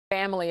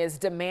family is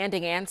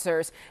demanding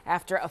answers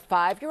after a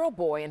 5-year-old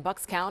boy in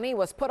Bucks County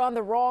was put on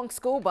the wrong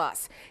school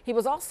bus. He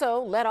was also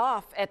let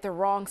off at the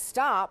wrong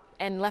stop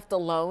and left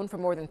alone for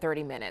more than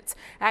 30 minutes.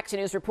 Action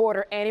News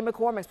reporter Annie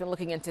McCormick's been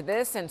looking into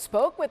this and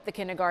spoke with the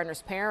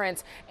kindergartner's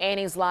parents.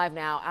 Annie's live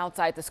now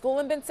outside the school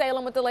in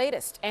Bensalem with the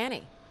latest.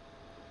 Annie.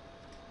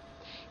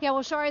 Yeah,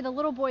 well, Shari, the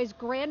little boy's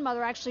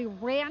grandmother actually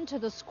ran to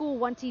the school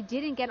once he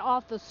didn't get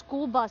off the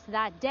school bus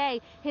that day.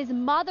 His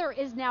mother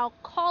is now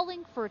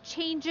calling for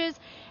changes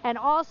and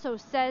also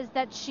says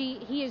that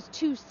he is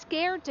too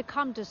scared to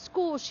come to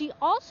school. She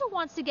also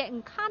wants to get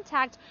in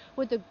contact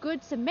with the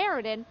Good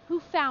Samaritan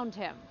who found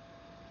him.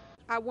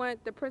 I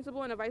want the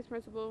principal and the vice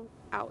principal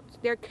out.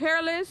 They're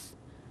careless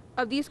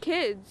of these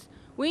kids.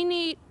 We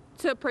need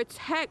to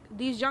protect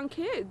these young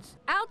kids.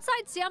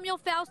 Outside Samuel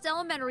Faust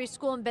Elementary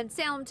School in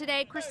Bensalem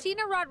today,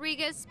 Christina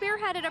Rodriguez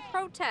spearheaded a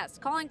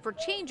protest calling for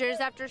changes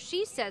after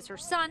she says her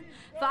son,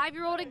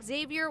 5-year-old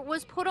Xavier,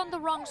 was put on the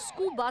wrong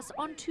school bus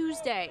on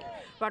Tuesday.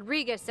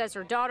 Rodriguez says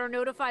her daughter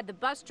notified the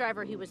bus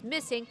driver he was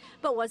missing,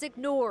 but was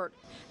ignored.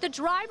 The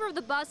driver of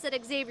the bus that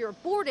Xavier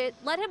boarded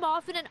let him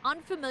off in an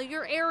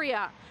unfamiliar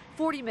area.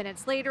 40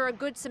 minutes later, a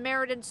Good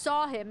Samaritan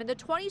saw him in the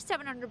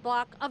 2700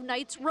 block of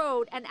Knights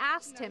Road and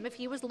asked him if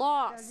he was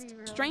lost.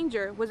 A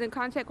stranger was in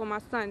contact with my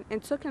son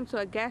and took him to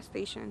a gas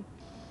station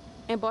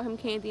and bought him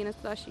candy and a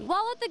slushie.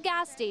 While at the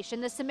gas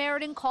station, the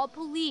Samaritan called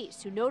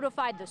police, who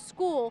notified the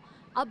school.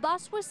 A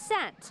bus was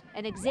sent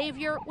and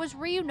Xavier was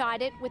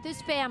reunited with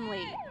his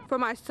family. For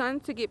my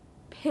son to get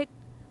picked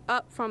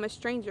up from a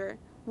stranger,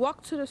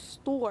 walk to the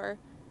store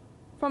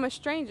from a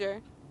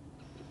stranger,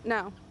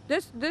 no.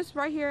 This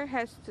right here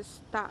has to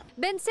stop.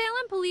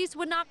 Bensalem police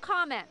would not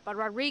comment, but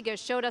Rodriguez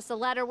showed us a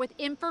letter with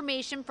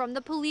information from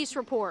the police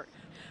report.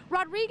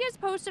 Rodriguez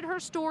posted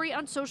her story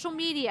on social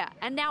media,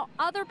 and now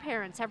other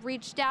parents have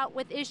reached out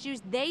with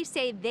issues they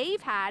say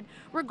they've had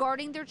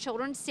regarding their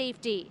children's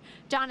safety.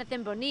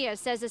 Jonathan Bonilla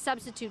says a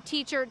substitute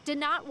teacher did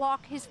not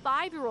walk his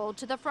 5-year-old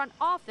to the front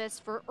office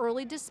for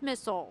early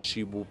dismissal.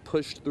 She will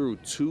push through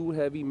 2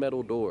 heavy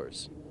metal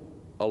doors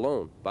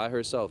alone by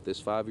herself,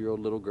 this 5-year-old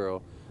little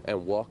girl,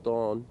 and walked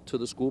on to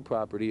the school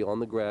property on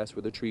the grass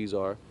where the trees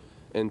are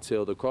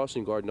until the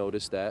crossing guard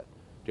noticed that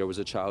there was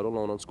a child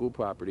alone on school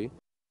property.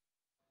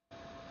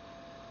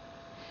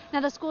 Now,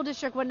 the school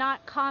district would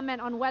not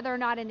comment on whether or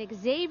not in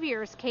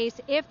Xavier's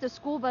case, if the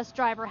school bus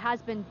driver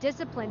has been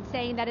disciplined,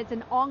 saying that it's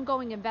an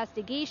ongoing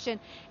investigation.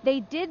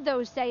 They did,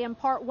 though, say in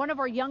part one of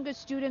our youngest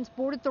students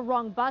boarded the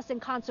wrong bus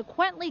and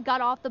consequently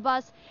got off the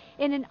bus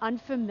in an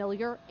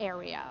unfamiliar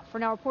area. For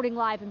now, reporting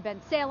live in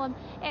Bensalem,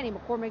 Annie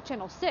McCormick,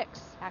 Channel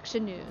 6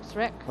 Action News.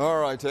 Rick.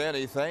 All right,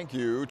 Annie, thank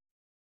you.